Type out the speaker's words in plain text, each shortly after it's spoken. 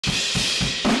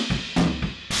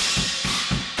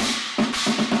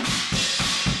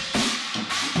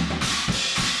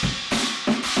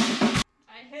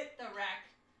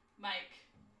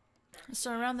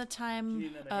So around the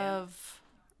time of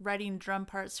writing drum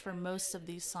parts for most of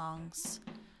these songs,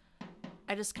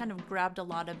 I just kind of grabbed a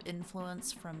lot of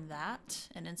influence from that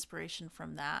and inspiration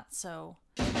from that. So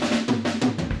I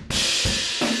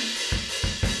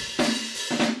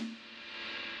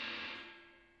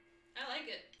like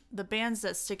it. The bands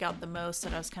that stick out the most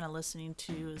that I was kind of listening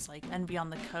to is like Envy on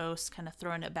the Coast, kind of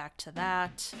throwing it back to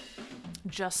that.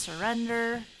 Just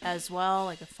Surrender as well,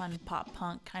 like a fun pop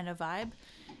punk kind of vibe.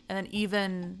 And then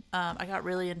even I got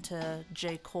really into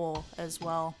J. Cole as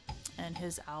well and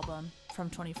his album from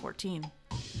 2014.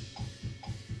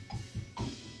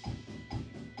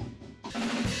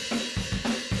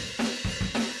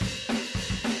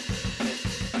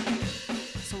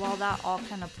 So while that all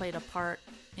kind of played a part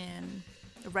in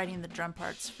writing the drum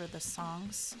parts for the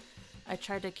songs, I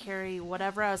tried to carry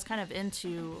whatever I was kind of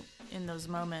into in those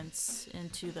moments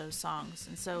into those songs.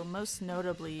 And so most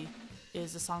notably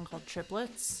is a song called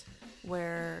Triplets,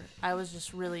 where I was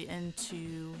just really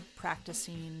into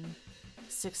practicing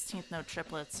 16th note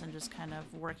triplets and just kind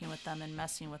of working with them and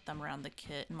messing with them around the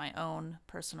kit in my own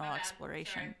personal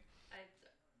exploration. Sorry.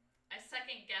 I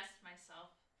second guessed myself.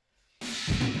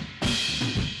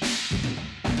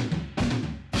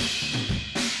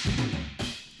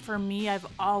 For me, I've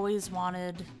always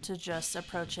wanted to just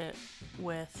approach it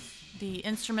with the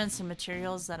instruments and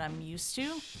materials that I'm used to.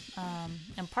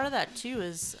 And part of that too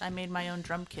is I made my own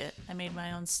drum kit. I made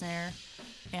my own snare,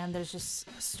 and there's just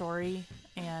a story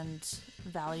and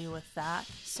value with that.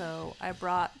 So I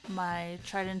brought my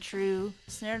tried and true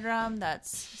snare drum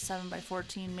that's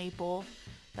 7x14 maple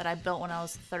that I built when I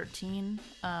was 13,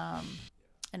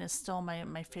 and is still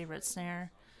my favorite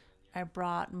snare. I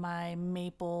brought my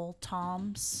maple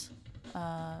toms,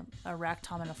 a rack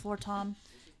tom and a floor tom.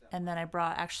 And then I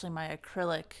brought actually my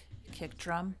acrylic kick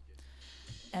drum.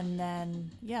 And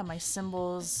then, yeah, my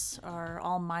cymbals are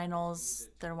all Meinls.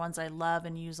 They're ones I love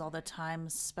and use all the time,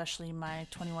 especially my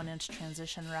 21-inch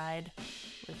transition ride,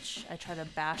 which I try to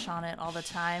bash on it all the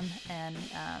time, and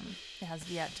it has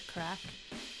yet to crack.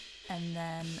 And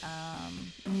then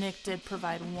Nick did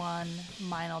provide one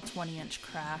Meinl 20-inch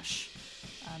crash,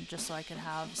 just so I could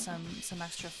have some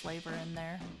extra flavor in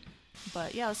there.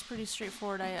 But yeah, it was pretty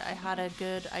straightforward. I had a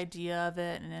good idea of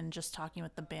it, and then just talking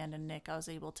with the band and Nick, I was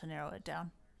able to narrow it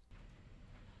down.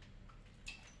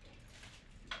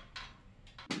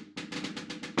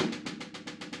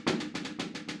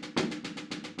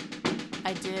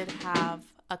 I did have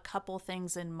a couple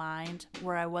things in mind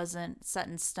where I wasn't set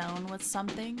in stone with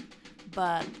something,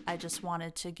 but I just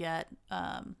wanted to get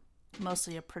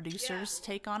mostly a producer's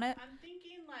take on it. I'm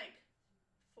thinking like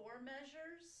 4 measures.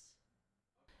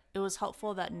 It was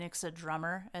helpful that Nick's a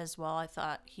drummer as well. I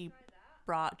thought he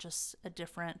brought just a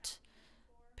different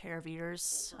pair of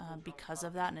ears because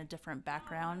of that, and a different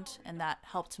background, and that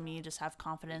helped me just have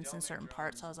confidence in certain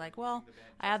parts. I was like, well,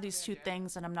 I have these two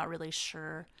things and I'm not really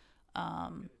sure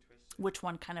which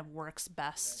one kind of works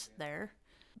best there.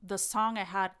 The song I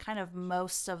had kind of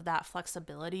most of that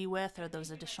flexibility with, or those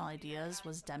additional ideas,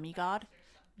 was Demigod.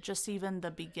 Just even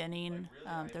the beginning,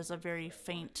 there's a very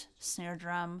faint snare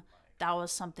drum. That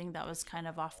was something that was kind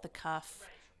of off the cuff,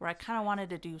 where I kind of wanted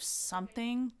to do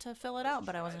something to fill it out,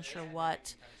 but I wasn't sure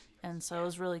what. And so it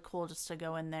was really cool just to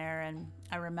go in there, and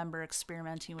I remember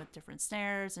experimenting with different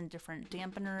snares and different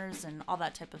dampeners and all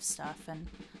that type of stuff, and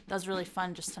that was really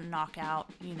fun just to knock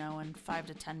out, in 5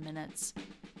 to 10 minutes.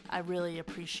 I really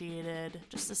appreciated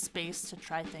just the space to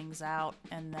try things out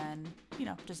and then,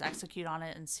 just execute on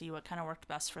it and see what kind of worked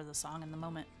best for the song in the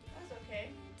moment.